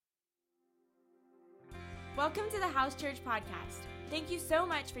Welcome to the House Church Podcast. Thank you so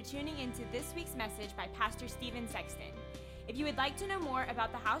much for tuning into this week's message by Pastor Steven Sexton. If you would like to know more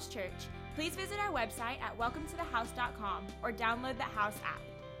about the House Church, please visit our website at welcometothehouse.com or download the House app.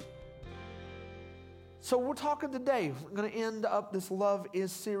 So we're talking today, we're going to end up this Love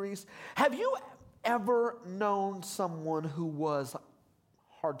Is series. Have you ever known someone who was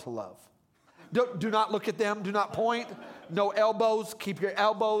hard to love? Do not look at them. Do not point. No elbows. Keep your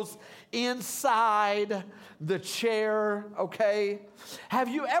elbows inside the chair, okay? Have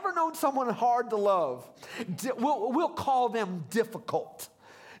you ever known someone hard to love? We'll call them difficult.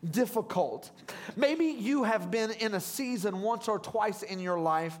 Difficult. Maybe you have been in a season once or twice in your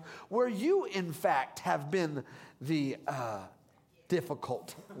life where you, in fact, have been the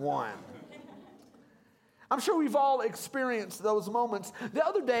difficult one. I'm sure we've all experienced those moments. The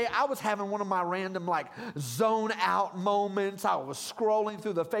other day, I was having one of my random, zone out moments. I was scrolling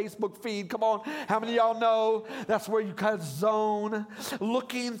through the Facebook feed. Come on, how many of y'all know that's where you kind of zone,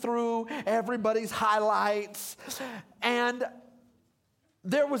 looking through everybody's highlights. And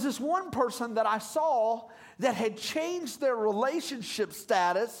there was this one person that I saw that had changed their relationship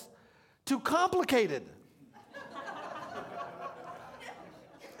status to complicated.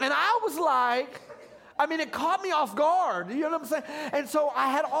 And I was like, it caught me off guard. You know what I'm saying? And so I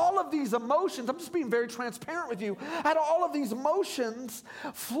had all of these emotions. I'm just being very transparent with you. I had all of these emotions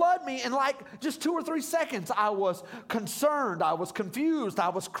flood me in just 2 or 3 seconds. I was concerned. I was confused. I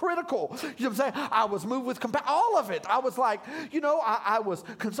was critical. You know what I'm saying? I was moved with compassion. All of it. I was like, I was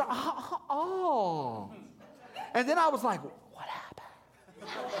concerned. Oh. And then I was like, what happened?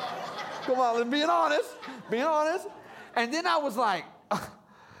 Come on, being honest. And then I was like,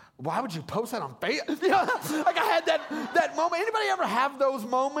 why would you post that on Facebook? I had that moment. Anybody ever have those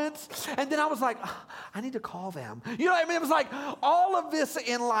moments? And then I was like, I need to call them. You know what I mean? It was like all of this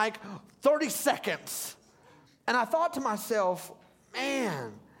in 30 seconds. And I thought to myself,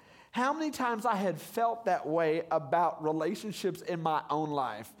 man, how many times I had felt that way about relationships in my own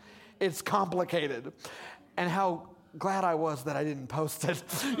life. It's complicated. And how glad I was that I didn't post it,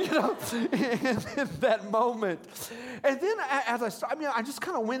 in that moment. And then as I just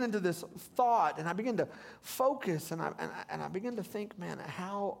kind of went into this thought, and I began to focus, and I began to think, man,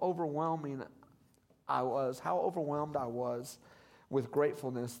 how overwhelmed I was with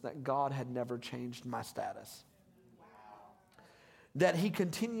gratefulness that God had never changed my status. That He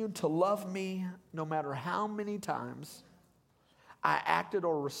continued to love me no matter how many times I acted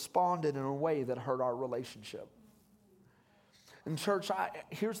or responded in a way that hurt our relationship. And church,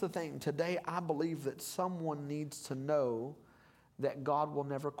 here's the thing. Today, I believe that someone needs to know that God will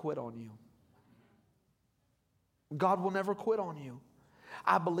never quit on you. God will never quit on you.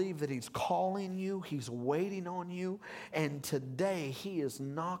 I believe that He's calling you. He's waiting on you. And today, He is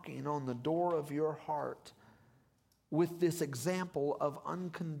knocking on the door of your heart with this example of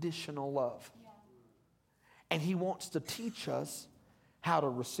unconditional love. Yeah. And He wants to teach us how to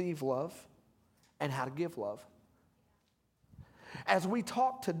receive love and how to give love. As we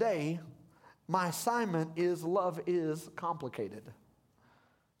talk today, my assignment is love is complicated.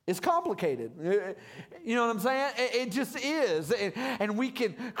 It's complicated. You know what I'm saying? It just is. And we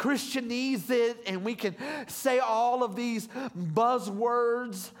can Christianize it, and we can say all of these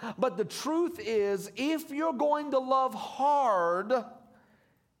buzzwords. But the truth is, if you're going to love hard,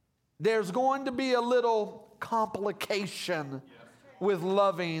 there's going to be a little complication with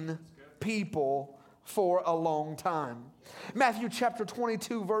loving people for a long time. Matthew chapter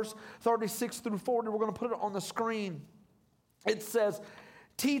 22, verse 36 through 40, we're going to put it on the screen. It says,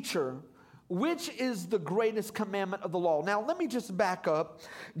 "Teacher, which is the greatest commandment of the law?" Now, let me just back up.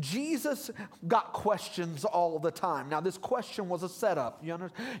 Jesus got questions all the time. Now, this question was a setup. You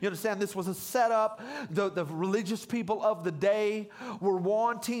understand? This was a setup. The religious people of the day were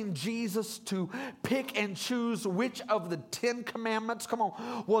wanting Jesus to pick and choose which of the 10 commandments,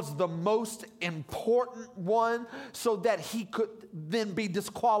 was the most important one so that He could then be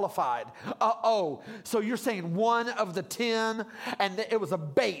disqualified. So you're saying one of the 10, and it was a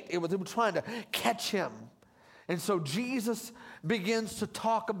bait. It was trying to catch Him. And so Jesus begins to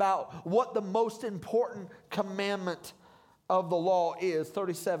talk about what the most important commandment of the law is.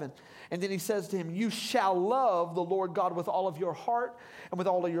 37. And then He says to him, "You shall love the Lord God with all of your heart and with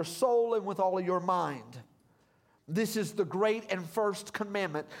all of your soul and with all of your mind. This is the great and first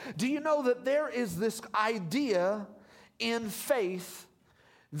commandment." Do you know that there is this idea in faith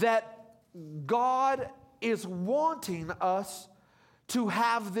that God is wanting us to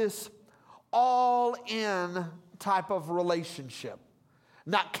have this all-in type of relationship.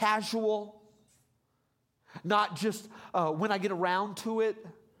 Not casual, not just when I get around to it,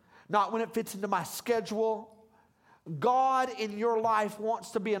 not when it fits into my schedule. God in your life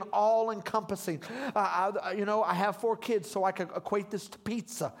wants to be an all-encompassing. I have 4 kids, so I can equate this to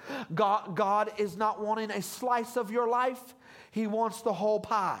pizza. God is not wanting a slice of your life. He wants the whole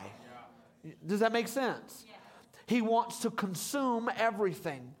pie. Yeah. Does that make sense? Yeah. He wants to consume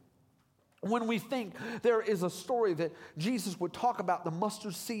everything. When we think, there is a story that Jesus would talk about the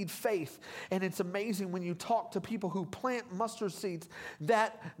mustard seed faith. And it's amazing when you talk to people who plant mustard seeds,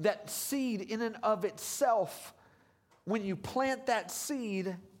 that seed in and of itself, when you plant that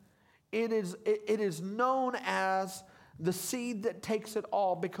seed, it is known as the seed that takes it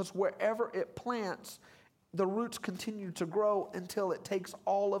all, because wherever it plants, the roots continue to grow until it takes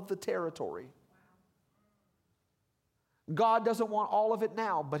all of the territory. God doesn't want all of it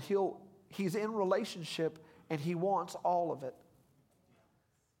now, but He's in relationship and He wants all of it.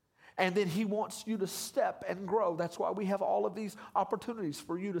 And then He wants you to step and grow. That's why we have all of these opportunities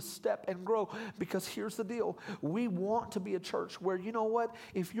for you to step and grow. Because here's the deal. We want to be a church where, you know what?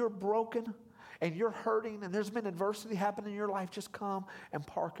 If you're broken and you're hurting and there's been adversity happening in your life, just come and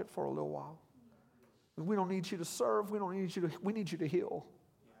park it for a little while. We don't need you to serve. We need you to heal.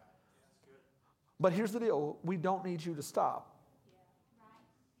 But here's the deal. We don't need you to stop.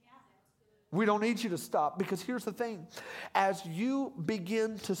 We don't need you to stop, because here's the thing. As you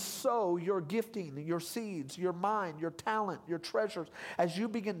begin to sow your gifting, your seeds, your mind, your talent, your treasures, as you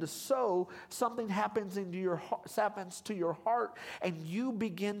begin to sow, something happens to your heart, and you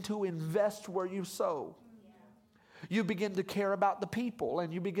begin to invest where you sow. You begin to care about the people,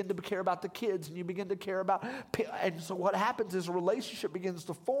 and you begin to care about the kids, and you begin to care about... And so what happens is a relationship begins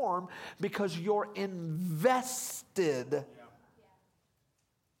to form because you're invested.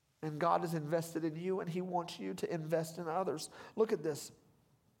 And God is invested in you, and He wants you to invest in others. Look at this.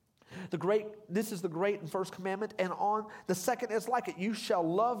 This is the great and first commandment, and on the second is like it. You shall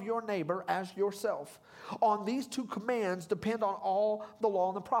love your neighbor as yourself. On these 2 commands depend on all the law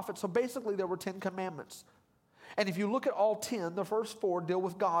and the prophets. So basically there were 10 commandments. And if you look at all 10, the first 4 deal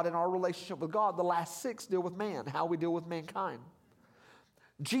with God and our relationship with God. The last 6 deal with man, how we deal with mankind.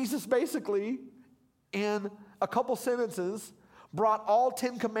 Jesus basically, in a couple sentences, brought all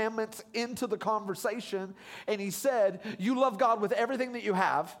 10 commandments into the conversation, and He said, you love God with everything that you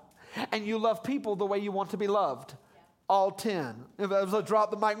have, and you love people the way you want to be loved. Yeah. All 10. If that was a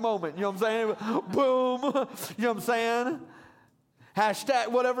drop the mic moment, you know what I'm saying? Boom. You know what I'm saying? Hashtag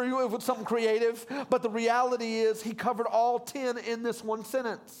whatever, with something creative. But the reality is He covered all 10 in this one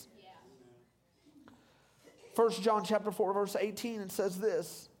sentence. Yeah. 1 John chapter 4, verse 18, it says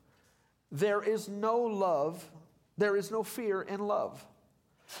this: there is no fear in love.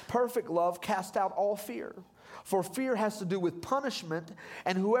 Perfect love casts out all fear. For fear has to do with punishment,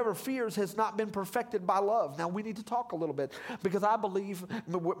 and whoever fears has not been perfected by love. Now, we need to talk a little bit, because I believe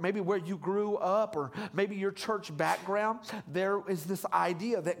maybe where you grew up or maybe your church background, there is this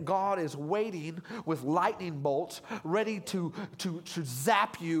idea that God is waiting with lightning bolts, ready to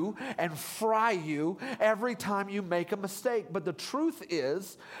zap you and fry you every time you make a mistake. But the truth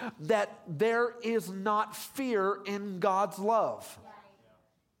is that there is not fear in God's love.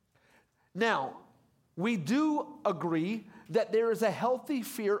 Now, we do agree that there is a healthy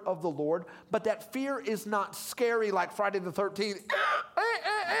fear of the Lord, but that fear is not scary like Friday the 13th.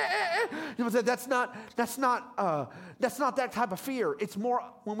 You know, that's not that type of fear. It's more,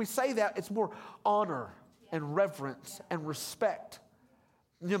 when we say that, it's more honor and reverence and respect.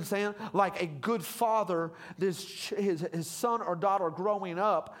 You know what I'm saying? Like a good father, his son or daughter growing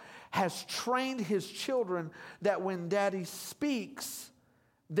up has trained his children that when daddy speaks,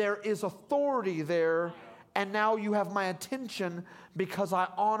 there is authority there, and now you have my attention because I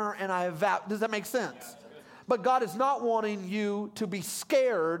honor and I vow. Does that make sense? But God is not wanting you to be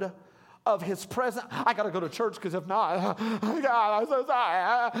scared of His presence. I got to go to church because if not, God, I'm so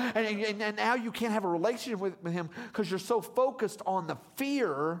sorry. And now you can't have a relationship with Him because you're so focused on the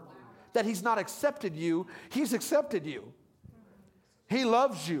fear that He's not accepted you. He's accepted you. He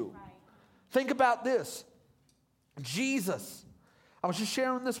loves you. Think about this. Jesus. I was just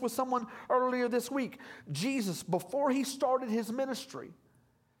sharing this with someone earlier this week. Jesus, before He started His ministry,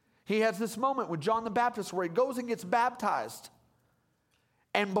 He has this moment with John the Baptist where He goes and gets baptized.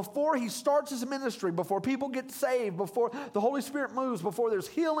 And before He starts His ministry, before people get saved, before the Holy Spirit moves, before there's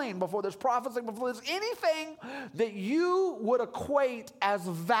healing, before there's prophecy, before there's anything that you would equate as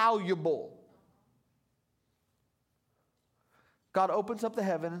valuable, God opens up the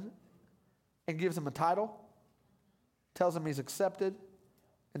heaven and gives Him a title, tells Him He's accepted,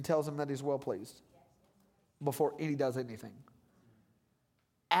 and tells Him that He's well pleased before He does anything.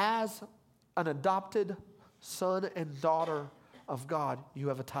 As an adopted son and daughter of God, you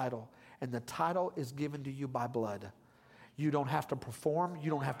have a title. And the title is given to you by blood. You don't have to perform. You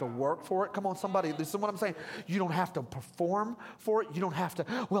don't have to work for it. Come on, somebody, listen to what I'm saying. You don't have to perform for it. You don't have to,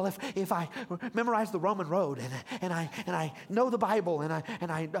 well, if I memorize the Roman road and I know the Bible and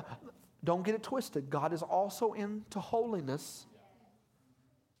I don't get it twisted. God is also into holiness.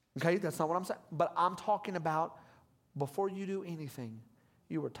 Okay, that's not what I'm saying. But I'm talking about before you do anything,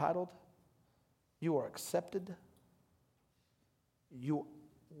 you are titled, you are accepted, you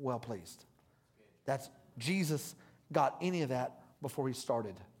well pleased. That's Jesus got any of that before he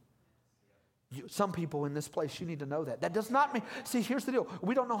started. Some people in this place, you need to know that. That does not mean, see, here's the deal.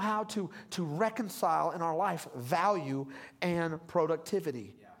 We don't know how to reconcile in our life value and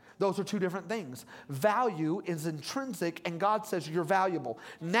productivity. Those are two different things. Value is intrinsic, and God says you're valuable.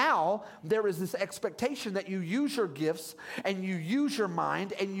 Now, there is this expectation that you use your gifts, and you use your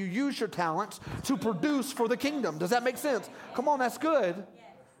mind, and you use your talents to produce for the kingdom. Does that make sense? Come on, that's good.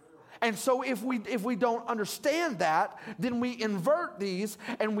 And so if we don't understand that, then we invert these,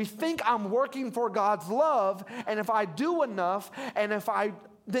 and we think I'm working for God's love, and if I do enough, and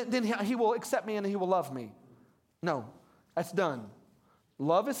then he will accept me and he will love me. No, that's done.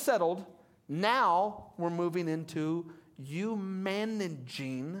 Love is settled. Now we're moving into you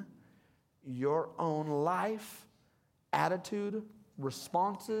managing your own life, attitude,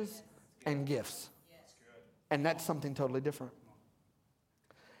 responses, and gifts. And that's something totally different.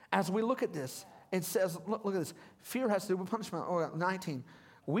 As we look at this, it says, look at this. Fear has to do with punishment. 19.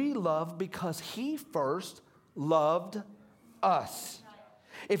 We love because he first loved us.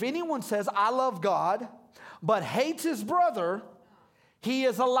 If anyone says, I love God, but hates his brother, he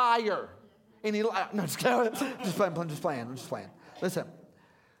is a liar. No, just playing. Listen.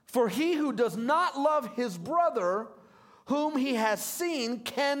 For he who does not love his brother, whom he has seen,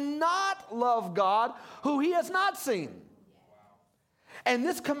 cannot love God, who he has not seen. And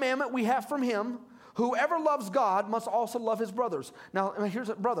this commandment we have from him, whoever loves God must also love his brothers. Now, here's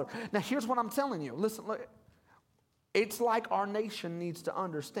what I'm telling you. Listen, look, it's like our nation needs to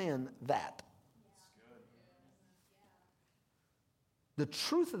understand that. The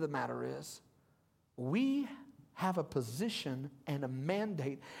truth of the matter is, we have a position and a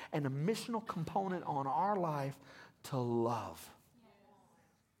mandate and a missional component on our life to love.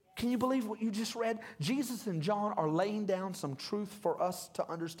 Can you believe what you just read? Jesus and John are laying down some truth for us to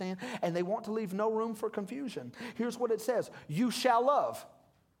understand, and they want to leave no room for confusion. Here's what it says. You shall love.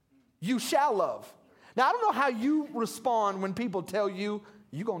 You shall love. Now, I don't know how you respond when people tell you,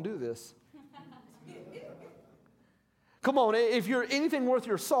 you're going to do this. Come on, if you're anything worth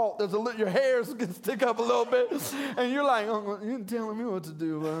your salt, your hairs can stick up a little bit, and you're like, oh, you're telling me what to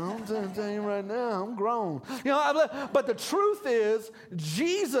do, but I'm telling you right now, I'm grown. But the truth is,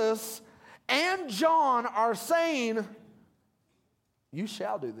 Jesus and John are saying, you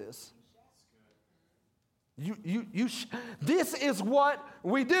shall do this. This is what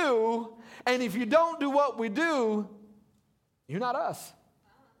we do, and if you don't do what we do, you're not us.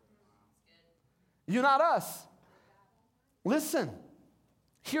 You're not us. Listen,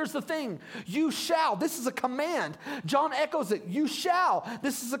 here's the thing. You shall. This is a command. John echoes it. You shall.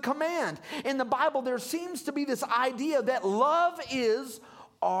 This is a command. In the Bible, there seems to be this idea that love is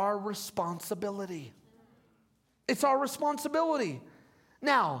our responsibility. It's our responsibility.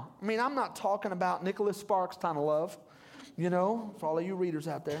 Now, I'm not talking about Nicholas Sparks kind of love, for all of you readers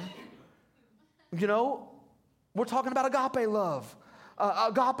out there. We're talking about agape love.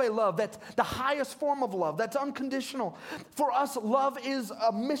 Agape love, that's the highest form of love. That's unconditional. For us, love is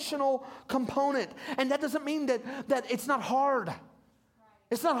a missional component. And that doesn't mean that it's not hard.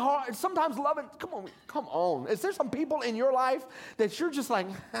 It's not hard. Sometimes loving, come on. Is there some people in your life that you're just like,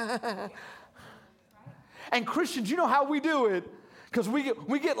 and Christians, you know how we do it? Because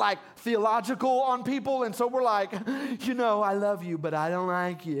we get like theological on people, and so we're like, I love you, but I don't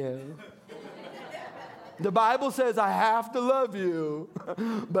like you. The Bible says I have to love you.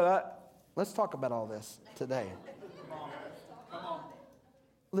 But let's talk about all this today. Come on.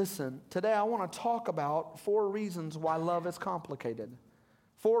 Listen, today I want to talk about 4 reasons why love is complicated.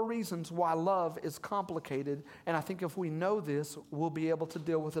 4 reasons why love is complicated. And I think if we know this, we'll be able to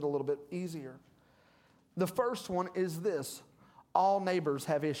deal with it a little bit easier. The first one is this. All neighbors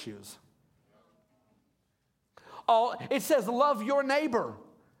have issues. It says love your neighbor.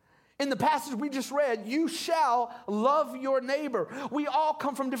 In the passage we just read, you shall love your neighbor. We all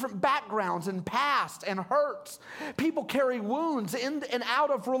come from different backgrounds and past and hurts. People carry wounds in and out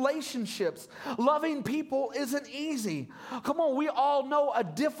of relationships. Loving people isn't easy. Come on, we all know a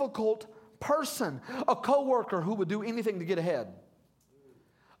difficult person, a coworker who would do anything to get ahead,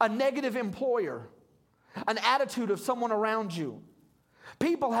 a negative employer, an attitude of someone around you.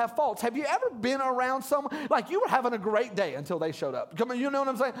 People have faults. Have you ever been around someone, like you were having a great day until they showed up? Come on, you know what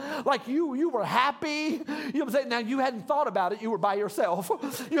I'm saying? Like you were happy. You know what I'm saying? Now, you hadn't thought about it. You were by yourself.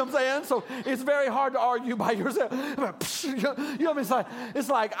 You know what I'm saying? So it's very hard to argue by yourself. You know what I mean? It's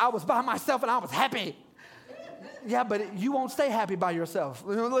like I was by myself and I was happy. Yeah, but you won't stay happy by yourself.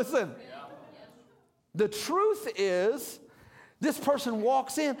 Listen. The truth is, this person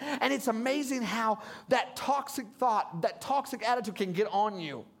walks in, and it's amazing how that toxic thought, that toxic attitude can get on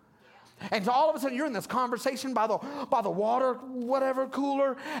you. And so all of a sudden, you're in this conversation by the water, whatever,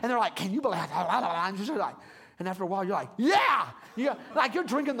 cooler, and they're like, can you believe that? And after a while, you're like, yeah! Like you're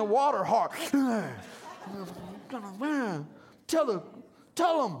drinking the water hard. Tell them.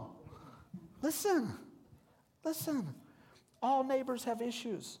 Listen. All neighbors have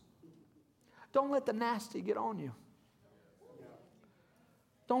issues. Don't let the nasty get on you.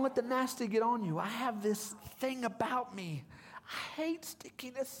 Don't let the nasty get on you. I have this thing about me. I hate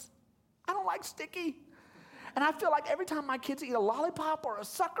stickiness. I don't like sticky. And I feel like every time my kids eat a lollipop or a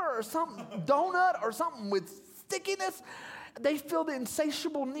sucker or something, donut or something with stickiness, they feel the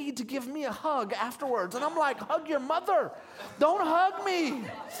insatiable need to give me a hug afterwards. And I'm like, hug your mother. Don't hug me.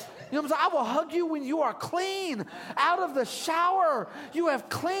 You know what I'm saying? I will hug you when you are clean out of the shower. You have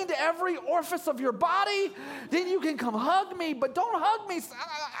cleaned every orifice of your body. Then you can come hug me, but don't hug me. You know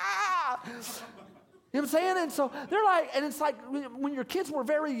what I'm saying? And so they're like, and it's like when your kids were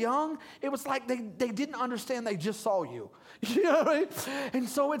very young, it was like they didn't understand they just saw you. You know what I mean? And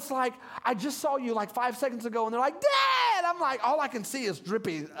so it's like, I just saw you like 5 seconds ago, and they're like, Dad! I'm like, all I can see is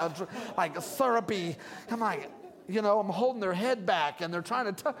drippy, like syrupy. I'm like, I'm holding their head back, and they're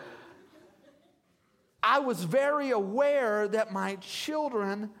trying to I was very aware that my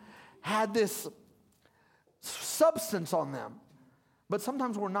children had this substance on them. But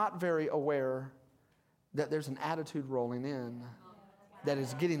sometimes we're not very aware that there's an attitude rolling in that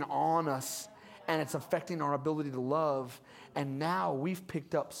is getting on us, and it's affecting our ability to love. And now we've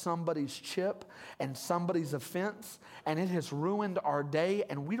picked up somebody's chip and somebody's offense, and it has ruined our day,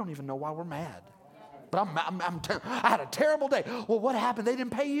 and we don't even know why we're mad. But I had a terrible day. Well, what happened? They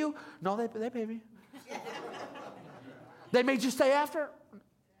didn't pay you? No, they paid me. They made you stay after?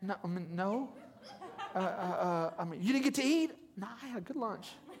 No. You didn't get to eat? No, I had a good lunch.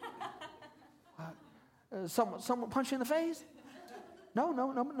 Someone punched you in the face? No,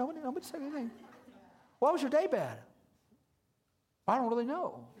 nobody said anything. Why was your day bad? I don't really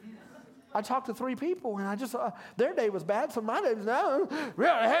know. I talked to 3 people, and I just, their day was bad, so my day was,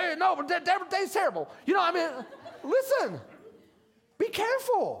 but their day's terrible. Listen, be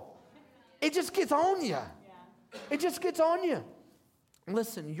careful. It just gets on you. It just gets on you.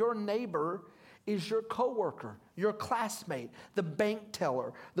 Listen, your neighbor is your coworker, your classmate, the bank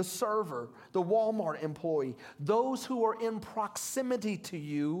teller, the server, the Walmart employee. Those who are in proximity to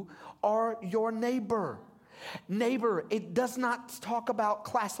you are your neighbor. Neighbor, it does not talk about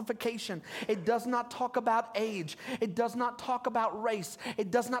classification. It does not talk about age. It does not talk about race.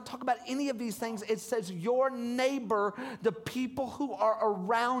 It does not talk about any of these things. It says your neighbor, the people who are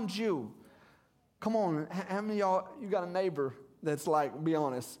around you. Come on, how many of y'all, you got a neighbor that's like, be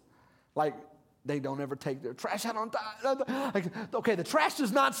honest, like they don't ever take their trash out on time? Like, okay, the trash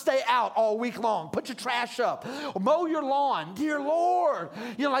does not stay out all week long. Put your trash up. Or mow your lawn. Dear Lord.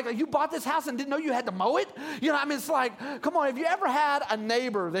 Like you bought this house and didn't know you had to mow it? It's like, come on, have you ever had a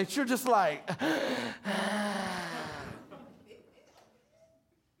neighbor that you're just like,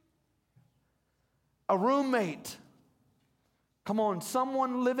 a roommate? Come on,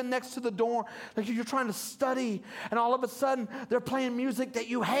 someone living next to the door, like you're trying to study, and all of a sudden they're playing music that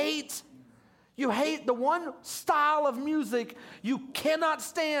you hate. You hate the one style of music you cannot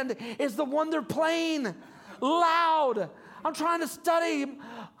stand is the one they're playing loud. I'm trying to study.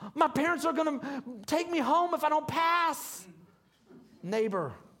 My parents are going to take me home if I don't pass.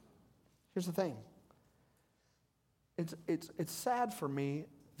 Neighbor, here's the thing. It's sad for me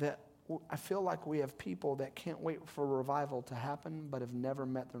that I feel like we have people that can't wait for revival to happen but have never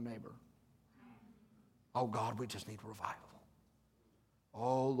met their neighbor. Oh, God, we just need revival.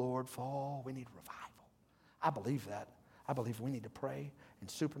 Oh, Lord, fall, we need revival. I believe that. I believe we need to pray, and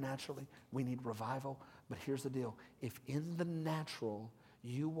supernaturally, we need revival. But here's the deal. If in the natural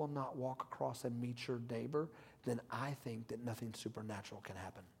you will not walk across and meet your neighbor, then I think that nothing supernatural can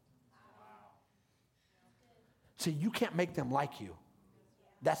happen. See, you can't make them like you.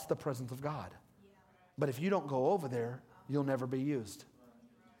 That's the presence of God. But if you don't go over there, you'll never be used.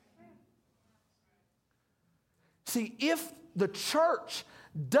 See, if the church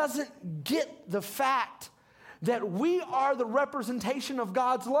doesn't get the fact that we are the representation of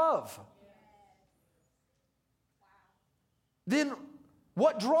God's love, then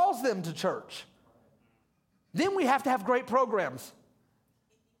what draws them to church? Then we have to have great programs.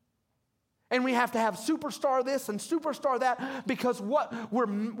 And we have to have superstar this and superstar that, because what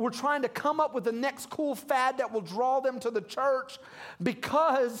we're trying to come up with the next cool fad that will draw them to the church,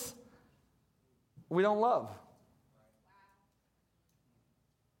 because we don't love.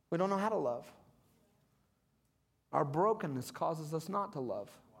 We don't know how to love. Our brokenness causes us not to love.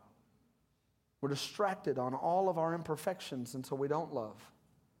 We're distracted on all of our imperfections, and so we don't love.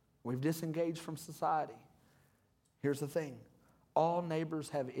 We've disengaged from society. Here's the thing. All neighbors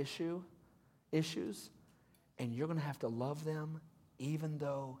have issues, and you're going to have to love them even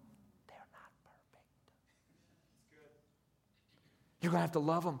though they're not perfect. You're going to have to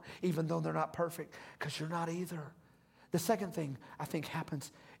love them even though they're not perfect, because you're not either. The second thing I think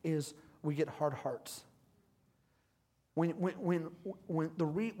happens is we get hard hearts. One of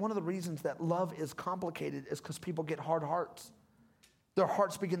the reasons that love is complicated is because people get hard hearts. Their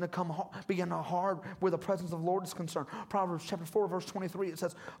hearts begin to hard where the presence of the Lord is concerned. Proverbs chapter 4, verse 23, it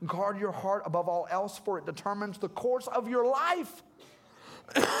says, guard your heart above all else, for it determines the course of your life.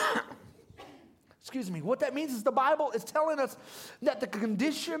 Excuse me. What that means is the Bible is telling us that the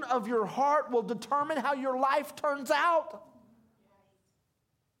condition of your heart will determine how your life turns out.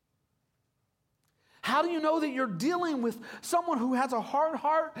 How do you know that you're dealing with someone who has a hard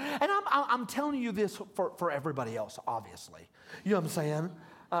heart? And I'm telling you this for everybody else, obviously. You know what I'm saying?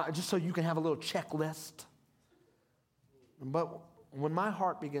 Just so you can have a little checklist. But when my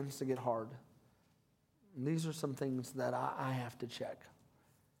heart begins to get hard, these are some things that I have to check.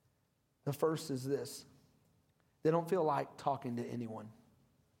 The first is this. They don't feel like talking to anyone.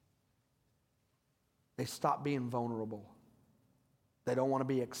 They stop being vulnerable. They don't want to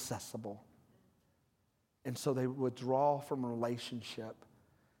be accessible. And so they withdraw from a relationship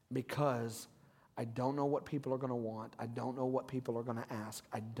because I don't know what people are going to want. I don't know what people are going to ask.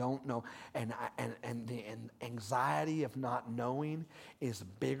 I don't know. And the anxiety of not knowing is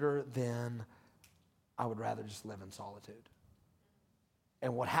bigger than I would rather just live in solitude.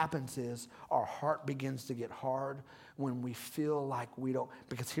 And what happens is our heart begins to get hard when we feel like we don't.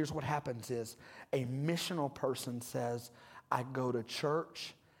 Because here's what happens is a missional person says, I go to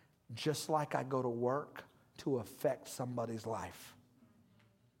church just like I go to work to affect somebody's life.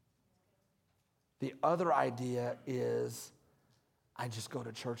 The other idea is I just go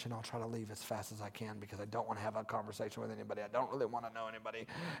to church and I'll try to leave as fast as I can because I don't want to have a conversation with anybody. I don't really want to know anybody.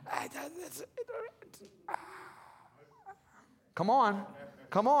 Come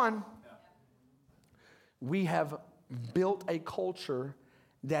on. We have built a culture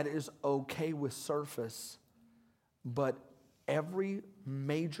that is okay with surface, but every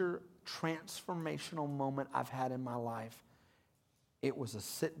major transformational moment I've had in my life, it was a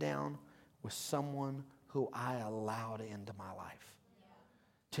sit down with someone who I allowed into my life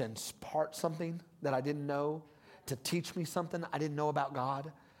to impart something that I didn't know, to teach me something I didn't know about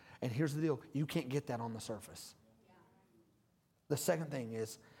God. And here's the deal, you can't get that on the surface. The second thing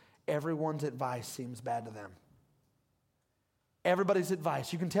is everyone's advice seems bad to them. Everybody's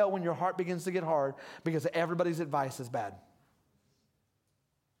advice. You can tell when your heart begins to get hard because everybody's advice is bad.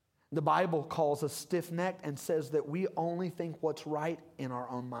 The Bible calls us stiff-necked and says that we only think what's right in our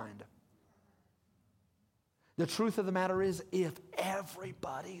own mind. The truth of the matter is, if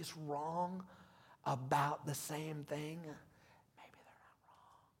everybody's wrong about the same thing, maybe they're not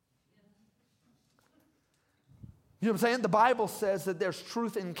wrong. You know what I'm saying? The Bible says that there's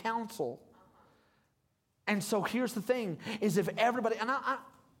truth in counsel. And so here's the thing, is if everybody, and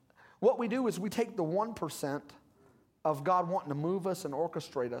what we do is we take the 1% of God wanting to move us and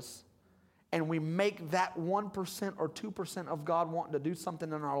orchestrate us, and we make that 1% or 2% of God wanting to do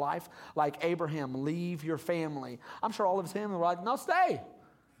something in our life, like Abraham, leave your family. I'm sure all of his family were like, no, stay.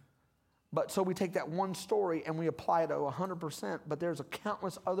 But so we take that one story and we apply it to 100%, but there's a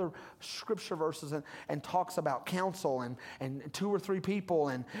countless other scripture verses and talks about counsel and 2 or 3 people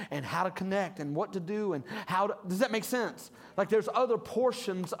and how to connect and what to do and how to, does that make sense? Like there's other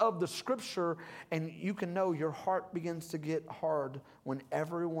portions of the scripture, and you can know your heart begins to get hard when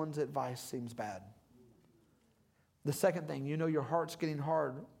everyone's advice seems bad. The second thing, you know your heart's getting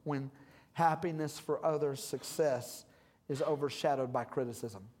hard when happiness for others' success is overshadowed by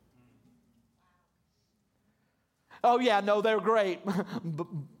criticism. Oh, yeah, no, they're great.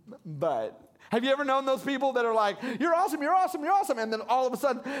 But have you ever known those people that are like, you're awesome, you're awesome, you're awesome. And then all of a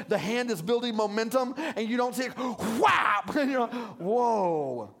sudden, the hand is building momentum and you don't see it. Whap! And you're like,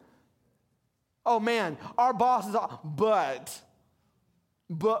 whoa. Oh, man, our boss is all, but.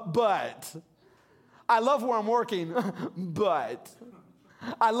 I love where I'm working, but.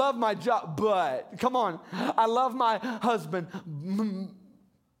 I love my job, but, come on, I love my husband,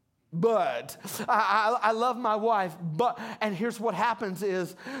 but, I love my wife, but, and here's what happens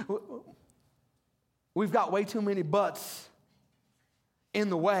is we've got way too many buts in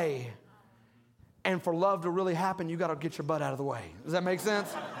the way, and for love to really happen, you got to get your butt out of the way. Does that make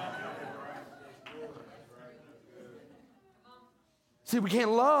sense? See, we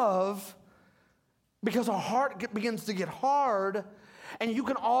can't love because our heart begins to get hard, and you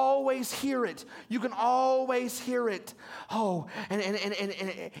can always hear it. You can always hear it. Oh, and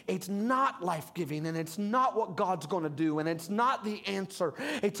it's not life-giving, and it's not what God's going to do, and it's not the answer.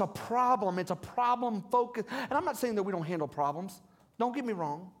 It's a problem. It's a problem focus. And I'm not saying that we don't handle problems. Don't get me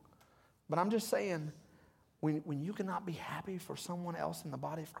wrong. But I'm just saying, when you cannot be happy for someone else in the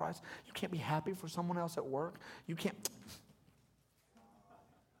body of Christ, you can't be happy for someone else at work. You can't.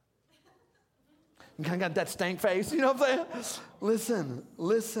 You kind of got that stank face, you know what I'm saying?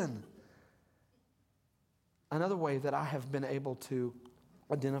 Listen. Another way that I have been able to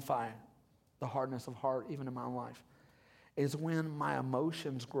identify the hardness of heart, even in my own life, is when my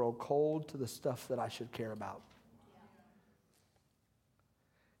emotions grow cold to the stuff that I should care about.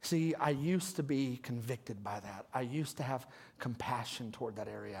 See, I used to be convicted by that. I used to have compassion toward that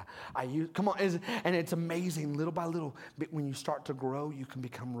area. And it's amazing, little by little, but when you start to grow, you can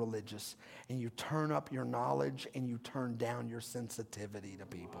become religious. And you turn up your knowledge and you turn down your sensitivity to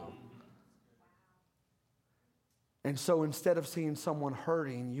people. And so instead of seeing someone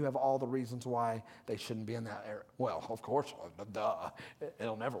hurting, you have all the reasons why they shouldn't be in that area. Well, of course, duh.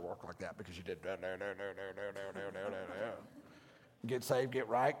 It'll never work like that because you did no. Get saved, get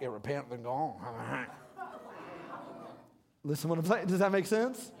right, get repent, then go on. Listen what I'm saying. Does that make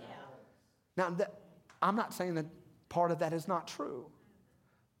sense? Yeah. Now, I'm not saying that part of that is not true.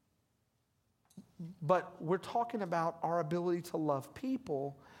 But we're talking about our ability to love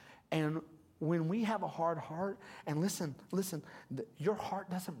people. And when we have a hard heart, and listen, your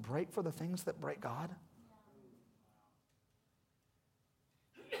heart doesn't break for the things that break God.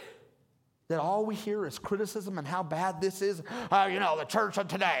 That all we hear is criticism and how bad this is. The church of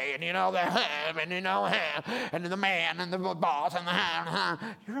today, and and the man, and the boss, and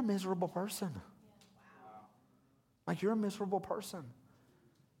you're a miserable person. Like, you're a miserable person.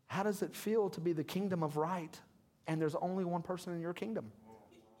 How does it feel to be the kingdom of right, and there's only one person in your kingdom?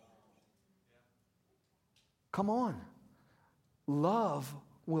 Come on. Love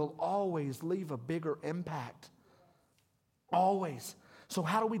will always leave a bigger impact. Always. So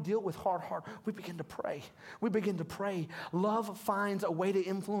how do we deal with hard heart? We begin to pray. We begin to pray. Love finds a way to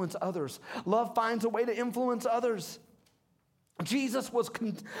influence others. Love finds a way to influence others. Jesus was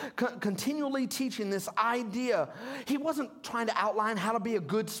continually teaching this idea. He wasn't trying to outline how to be a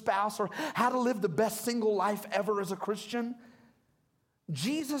good spouse or how to live the best single life ever as a Christian.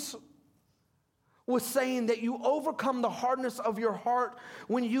 Jesus was saying that you overcome the hardness of your heart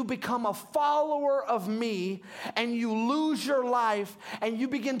when you become a follower of me and you lose your life and you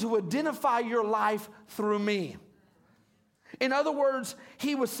begin to identify your life through me. In other words,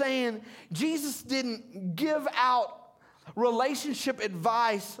 he was saying Jesus didn't give out relationship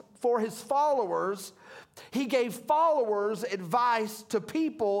advice for his followers. He gave followers advice to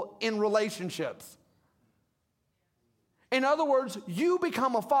people in relationships. In other words, you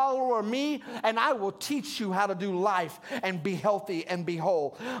become a follower of me, and I will teach you how to do life and be healthy and be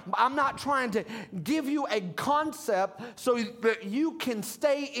whole. I'm not trying to give you a concept so that you can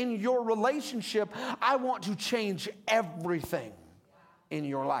stay in your relationship. I want to change everything in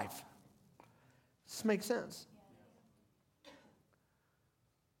your life. This makes sense.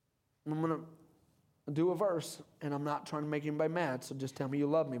 I'm going to do a verse, and I'm not trying to make anybody mad, so just tell me you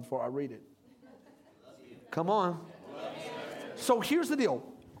love me before I read it. Come on. So here's the deal.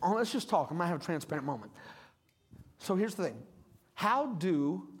 Let's just talk. I might have a transparent moment. So here's the thing. How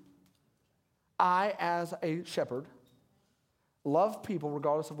do I, as a shepherd, love people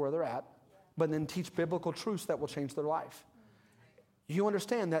regardless of where they're at, but then teach biblical truths that will change their life? You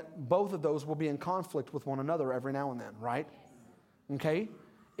understand that both of those will be in conflict with one another every now and then, right? Okay?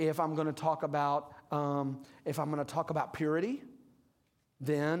 If I'm going to talk about purity,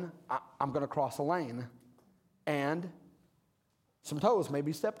 then I'm going to cross a lane, and some toes may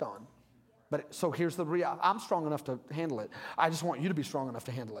be stepped on. But so here's the reality. I'm strong enough to handle it. I just want you to be strong enough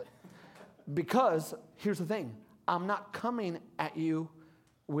to handle it. Because here's the thing. I'm not coming at you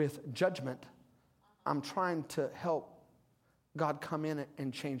with judgment. I'm trying to help God come in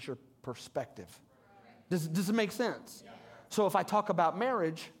and change your perspective. Does it make sense? So if I talk about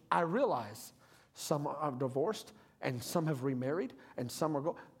marriage, I realize some are divorced and some have remarried and some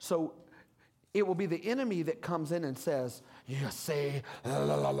are So It will be the enemy that comes in and says, you say, la,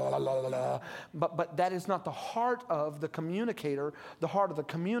 la, la, la, la, la, la. But that is not the heart of the communicator. The heart of the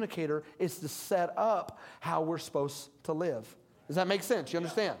communicator is to set up how we're supposed to live. Does that make sense? You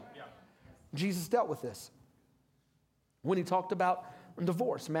understand? Yeah. Jesus dealt with this when he talked about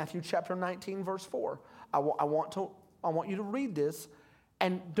divorce. Matthew chapter 19, verse 4. I want you to read this,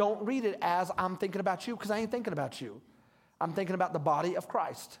 and don't read it as I'm thinking about you, because I ain't thinking about you. I'm thinking about the body of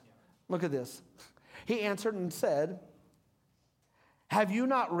Christ. Look at this. He answered and said, have you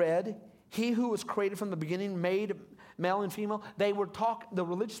not read, he who was created from the beginning made male and female? The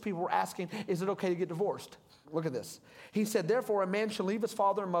religious people were asking, is it okay to get divorced? Look at this. He said, therefore a man shall leave his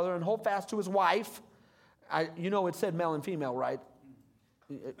father and mother and hold fast to his wife. It said male and female, right?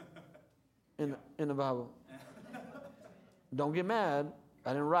 In the Bible. Don't get mad.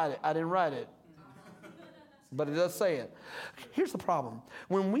 I didn't write it. But it does say it. Here's the problem.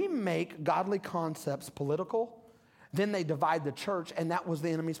 When we make godly concepts political, then they divide the church, and that was the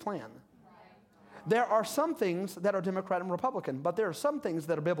enemy's plan. There are some things that are Democrat and Republican, but there are some things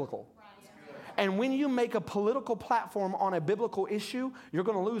that are biblical. And when you make a political platform on a biblical issue, you're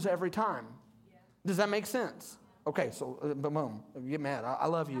going to lose every time. Does that make sense? Okay, so boom, get mad. I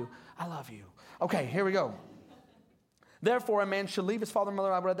love you. I love you. Okay, here we go. Therefore, a man should leave his father and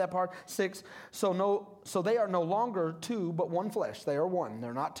mother. I read that part. 6. So they are no longer two, but one flesh. They are one.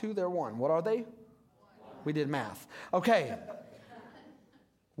 They're not two, they're one. What are they? One. We did math. Okay.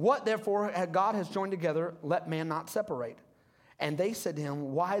 What, therefore, God has joined together, let man not separate. And they said to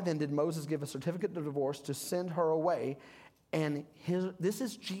him, why then did Moses give a certificate of divorce to send her away? And this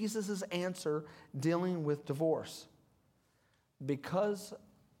is Jesus' answer dealing with divorce. Because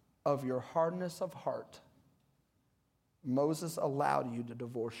of your hardness of heart, Moses allowed you to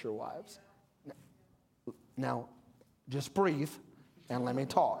divorce your wives. Now, just breathe and let me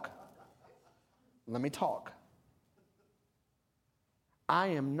talk. Let me talk. I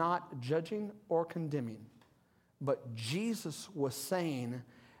am not judging or condemning, but Jesus was saying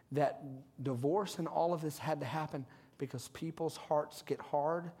that divorce and all of this had to happen because people's hearts get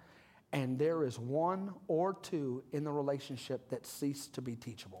hard, and there is one or two in the relationship that cease to be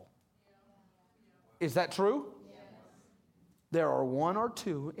teachable. Is that true? There are one or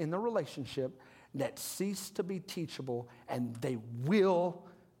two in the relationship that cease to be teachable, and they will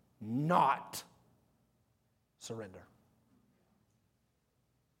not surrender.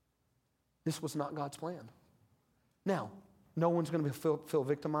 This was not God's plan. Now, no one's going to feel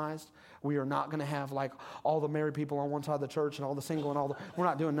victimized. We are not going to have like all the married people on one side of the church and all the single and all the. We're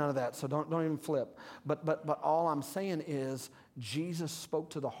not doing none of that. So don't even flip. But all I'm saying is Jesus spoke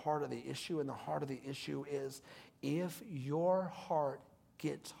to the heart of the issue, and the heart of the issue is if your heart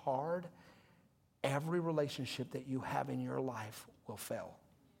gets hard, every relationship that you have in your life will fail.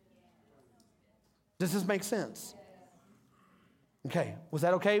 Does this make sense? Okay, was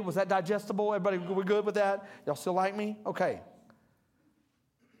that okay? Was that digestible? Everybody, we good with that? Y'all still like me? Okay.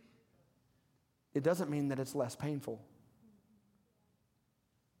 It doesn't mean that it's less painful.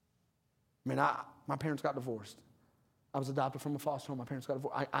 I mean, my parents got divorced. I was adopted from a foster home. My parents got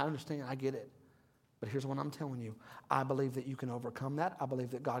divorced. I understand. I get it. But here's what I'm telling you. I believe that you can overcome that. I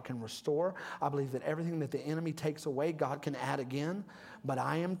believe that God can restore. I believe that everything that the enemy takes away, God can add again. But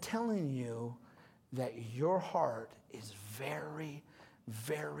I am telling you that your heart is very,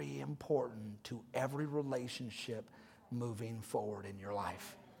 very important to every relationship moving forward in your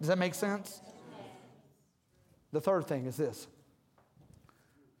life. Does that make sense? The third thing is this.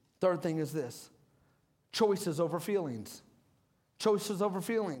 Choices over feelings. Choices over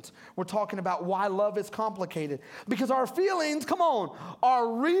feelings. We're talking about why love is complicated. Because our feelings, come on, are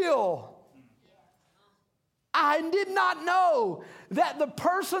real. I did not know that the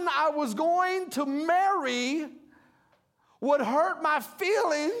person I was going to marry would hurt my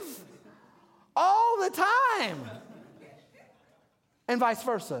feelings all the time. And vice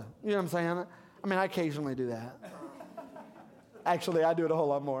versa. You know what I'm saying? I mean, I occasionally do that. Actually, I do it a whole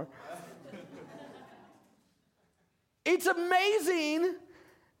lot more. It's amazing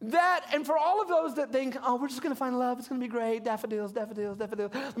that, and for all of those that think, oh, we're just going to find love, it's going to be great, daffodils, daffodils,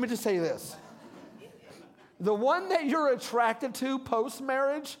 daffodils. Let me just say this. The one that you're attracted to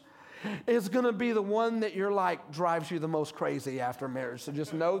post-marriage is going to be the one that you're like drives you the most crazy after marriage. So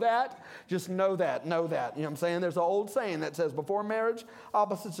just know that. Just know that. Know that. You know what I'm saying? There's an old saying that says before marriage,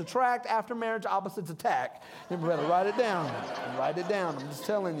 opposites attract. After marriage, opposites attack. You better write it down. Write it down. I'm just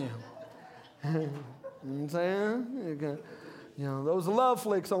telling you. You know what I'm saying? You know, those love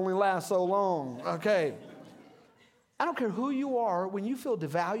flicks only last so long. Okay. I don't care who you are, when you feel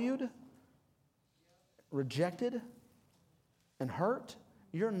devalued, rejected, and hurt,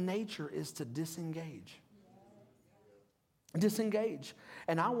 your nature is to disengage. Disengage.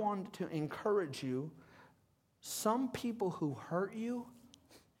 And I want to encourage you, some people who hurt you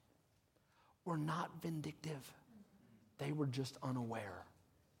were not vindictive. They were just unaware.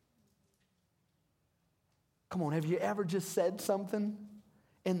 Come on, have you ever just said something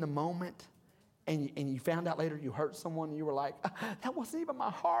in the moment and you found out later you hurt someone and you were like, that wasn't even my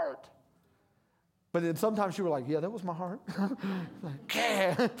heart. But then sometimes you were like, yeah, that was my heart. Like,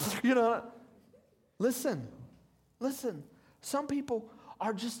 yeah. You know, listen. Some people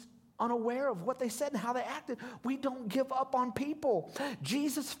are just unaware of what they said and how they acted. We don't give up on people.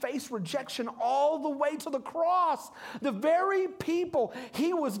 Jesus faced rejection all the way to the cross. The very people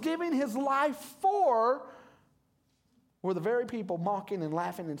he was giving his life for were the very people mocking and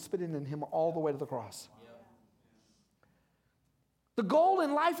laughing and spitting in him all the way to the cross. The goal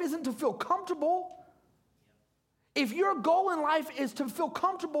in life isn't to feel comfortable. If your goal in life is to feel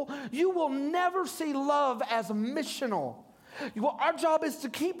comfortable, you will never see love as missional. Our job is to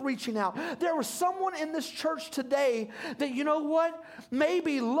keep reaching out. There was someone in this church today that, you know what,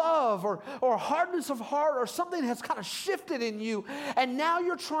 maybe love or hardness of heart or something has kind of shifted in you, and now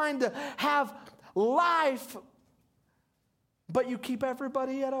you're trying to have life, but you keep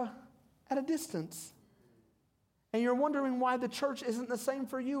everybody at a distance. And you're wondering why the church isn't the same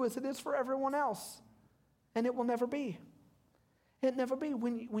for you as it is for everyone else. And it will never be. It never be.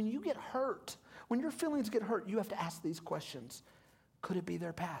 When you get hurt, when your feelings get hurt, you have to ask these questions. Could it be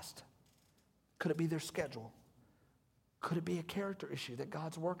their past? Could it be their schedule? Could it be a character issue that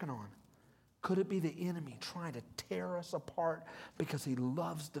God's working on? Could it be the enemy trying to tear us apart because he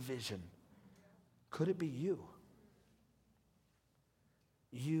loves division? Could it be you?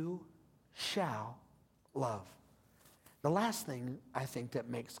 You shall love. The last thing I think that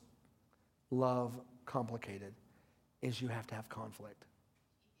makes love complicated is you have to have conflict.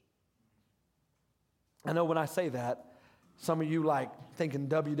 I know when I say that, some of you like thinking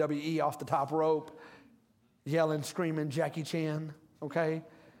WWE off the top rope, yelling, screaming, Jackie Chan, okay?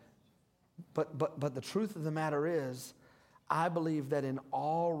 But the truth of the matter is, I believe that in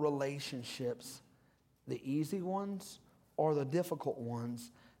all relationships, the easy ones or the difficult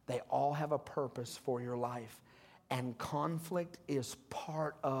ones, they all have a purpose for your life. And conflict is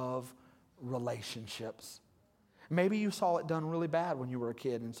part of relationships. Maybe you saw it done really bad when you were a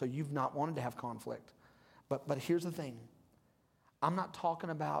kid, and so you've not wanted to have conflict. But here's the thing. I'm not talking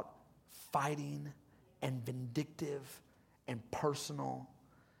about fighting and vindictive and personal,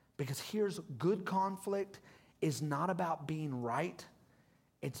 because here's good conflict is not about being right.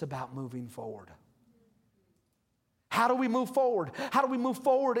 It's about moving forward. How do we move forward? How do we move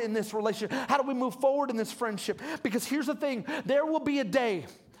forward in this relationship? How do we move forward in this friendship? Because here's the thing. There will be a day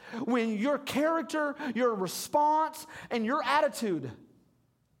when your character, your response, and your attitude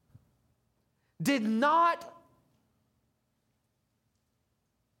did not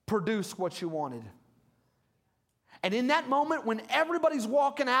produce what you wanted. And in that moment, when everybody's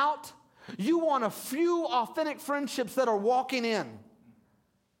walking out, you want a few authentic friendships that are walking in.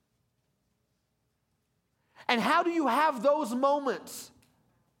 And how do you have those moments?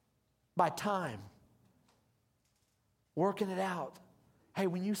 By time. Working it out. Hey,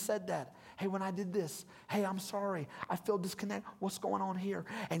 when you said that. Hey, when I did this. Hey, I'm sorry. I feel disconnected. What's going on here?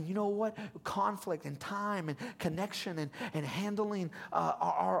 And you know what? Conflict and time and connection and handling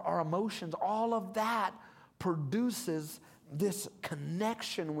our emotions. All of that produces this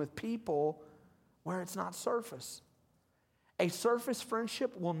connection with people where it's not surface. A surface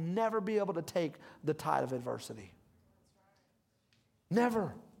friendship will never be able to take the tide of adversity.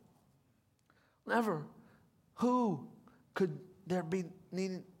 Never. Never. Who could there be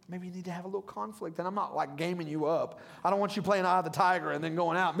needing? Maybe you need to have a little conflict. And I'm not like gaming you up. I don't want you playing Eye of the Tiger and then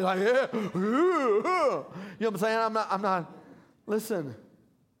going out and be like, yeah. You know what I'm saying? I'm not. Listen.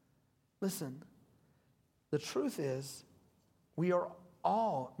 The truth is, we are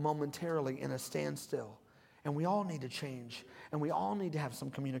all momentarily in a standstill. And we all need to change. And we all need to have some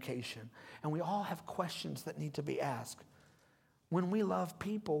communication. And we all have questions that need to be asked. When we love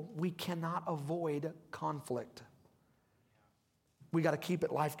people, we cannot avoid conflict. We got to keep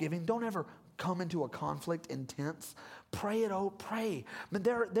it life-giving. Don't ever come into a conflict intense. Pray it out. Pray. But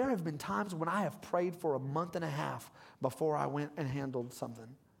there have been times when I have prayed for a month and a half before I went and handled something.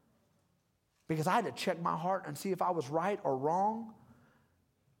 Because I had to check my heart and see if I was right or wrong.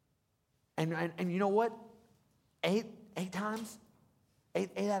 And you know what? Eight times, eight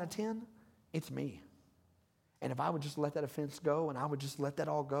out of 10, it's me. And if I would just let that offense go and I would just let that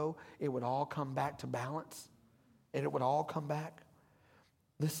all go, it would all come back to balance. And it would all come back.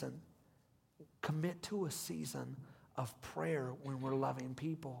 Listen, commit to a season of prayer when we're loving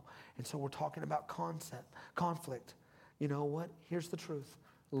people. And so we're talking about conflict. You know what? Here's the truth.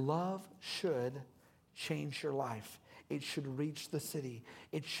 Love should change your life. It should reach the city.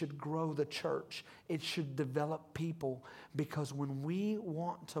 It should grow the church. It should develop people, because when we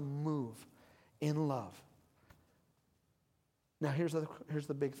want to move in love. Now here's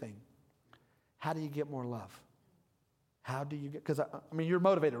the big thing. How do you get more love? How do you get, because I mean, you're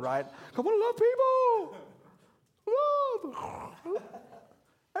motivated, right? Come on, love people. Love.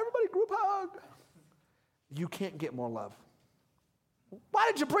 Everybody group hug. You can't get more love. Why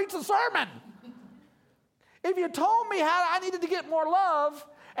did you preach the sermon? If you told me how I needed to get more love,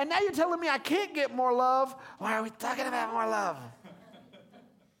 and now you're telling me I can't get more love, why are we talking about more love?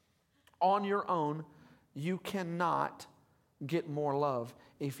 On your own, you cannot get more love.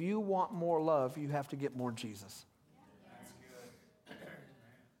 If you want more love, you have to get more Jesus.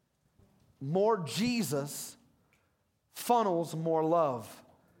 More Jesus funnels more love.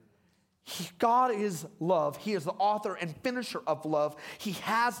 God is love. He is the author and finisher of love. He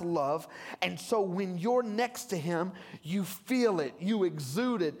has love. And so when you're next to him, you feel it, you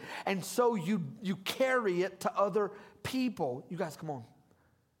exude it. And so you carry it to other people. You guys, come on.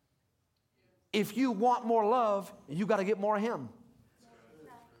 If you want more love, you got to get more of him.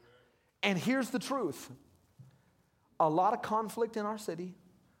 And here's the truth. A lot of conflict in our city,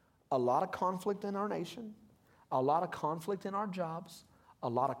 a lot of conflict in our nation, a lot of conflict in our jobs, a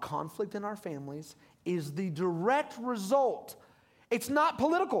lot of conflict in our families is the direct result. It's not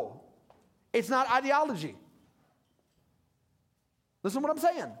political. It's not ideology. Listen to what I'm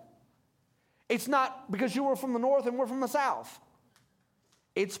saying. It's not because you were from the north and we're from the south.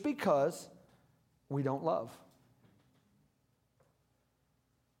 It's because we don't love.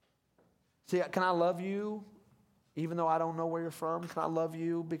 See, can I love you even though I don't know where you're from? Can I love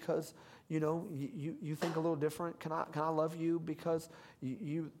you because, you know, you think a little different? Can I love you because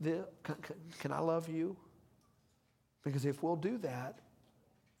can I love you? Because if we'll do that,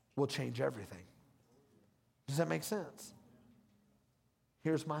 we'll change everything. Does that make sense?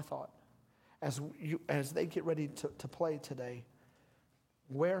 Here's my thought. As they get ready to play today,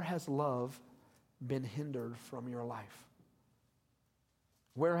 where has love been hindered from your life?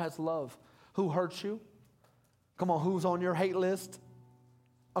 Where has love? Who hurts you? Come on, who's on your hate list?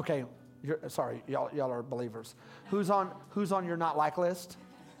 Okay, sorry, y'all are believers. Who's on your not like list?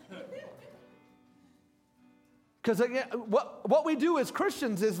 Because again, what we do as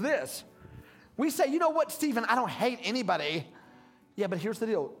Christians is this. We say, you know what, Stephen, I don't hate anybody. Yeah, but here's the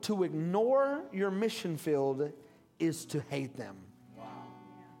deal. To ignore your mission field is to hate them. Wow.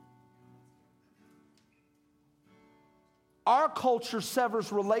 Our culture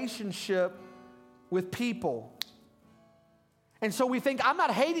severs relationship with people. And so we think, I'm not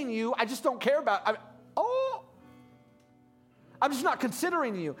hating you, I just don't care about I'm just not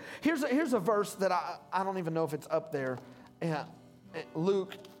considering you. Here's a verse that I don't even know if it's up there.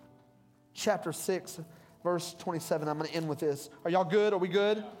 Luke chapter 6, verse 27. I'm going to end with this. Are y'all good? Are we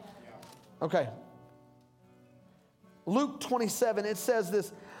good? Okay. Luke 27, it says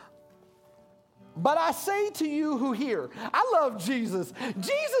this. But I say to you who hear. I love Jesus.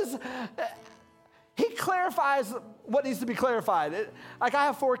 Jesus, he clarifies what needs to be clarified. Like I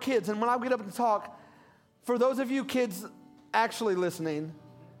have 4 kids, and when I get up and talk, for those of you kids actually listening,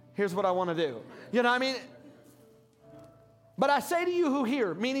 here's what I want to do. You know what I mean? But I say to you who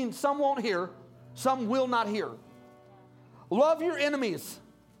hear, meaning some won't hear, some will not hear. Love your enemies.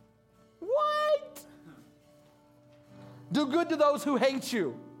 What? Do good to those who hate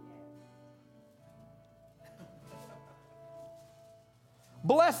you.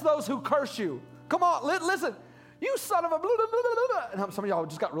 Bless those who curse you. Come on, listen. You son of a blah, blah, blah, blah. Some of y'all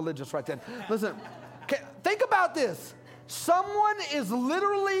just got religious right then. Listen, think about this. Someone is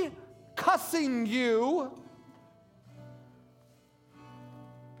literally cussing you.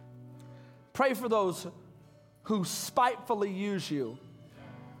 Pray for those who spitefully use you.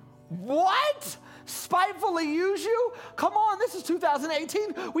 What? Spitefully use you? Come on, this is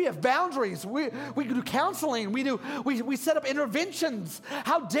 2018. We have boundaries. We do counseling. We set up interventions.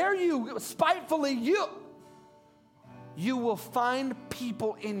 How dare you spitefully you? You will find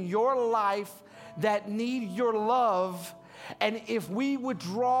people in your life that need your love. And if we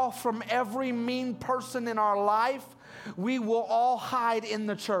withdraw from every mean person in our life, we will all hide in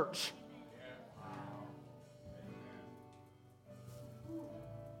the church.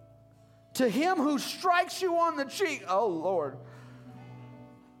 To him who strikes you on the cheek, oh Lord,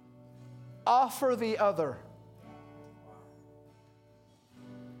 offer the other.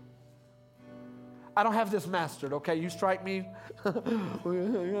 I don't have this mastered, okay? You strike me.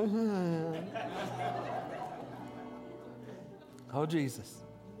 Oh, Jesus.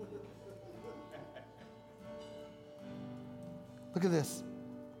 Look at this.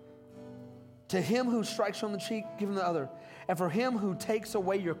 To him who strikes you on the cheek, give him the other. And for him who takes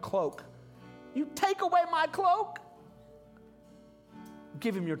away your cloak, you take away my cloak,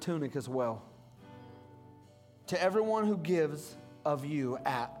 give him your tunic as well. To everyone who gives of you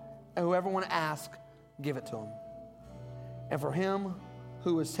and whoever one asks, give it to him. And for him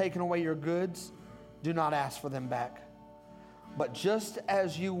who has taken away your goods, do not ask for them back. But just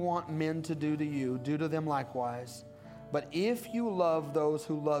as you want men to do to you, do to them likewise. But if you love those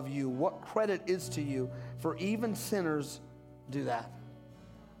who love you, what credit is to you? For even sinners do that.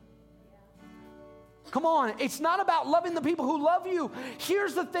 Come on, it's not about loving the people who love you.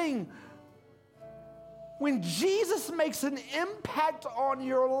 Here's the thing. When Jesus makes an impact on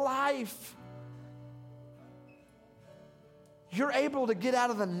your life, you're able to get out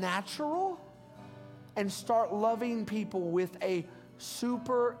of the natural and start loving people with a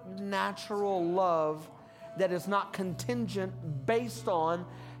supernatural love that is not contingent based on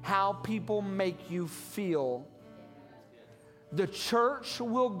how people make you feel. The church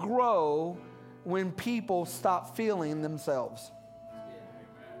will grow when people stop feeling themselves.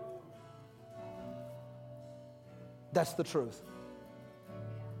 That's the truth.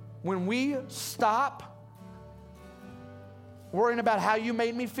 When we stop worrying about how you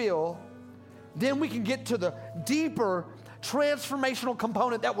made me feel, then we can get to the deeper transformational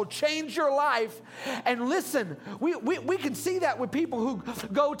component that will change your life. And listen, we can see that with people who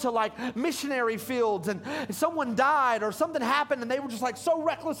go to like missionary fields and someone died or something happened and they were just like so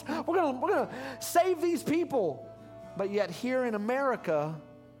reckless, we're gonna save these people. But yet here in America,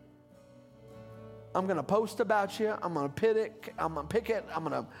 I'm gonna post about you, I'm gonna pick it, I'm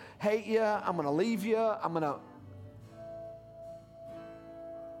gonna hate you, I'm gonna leave you,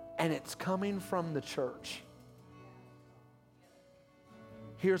 and it's coming from the church.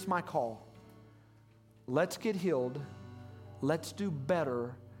 Here's my call. Let's get healed. Let's do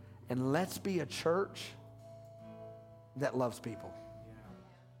better. And let's be a church that loves people.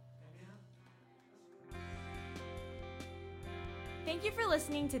 Thank you for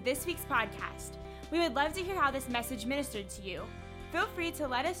listening to this week's podcast. We would love to hear how this message ministered to you. Feel free to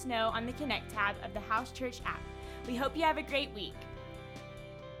let us know on the Connect tab of the House Church app. We hope you have a great week.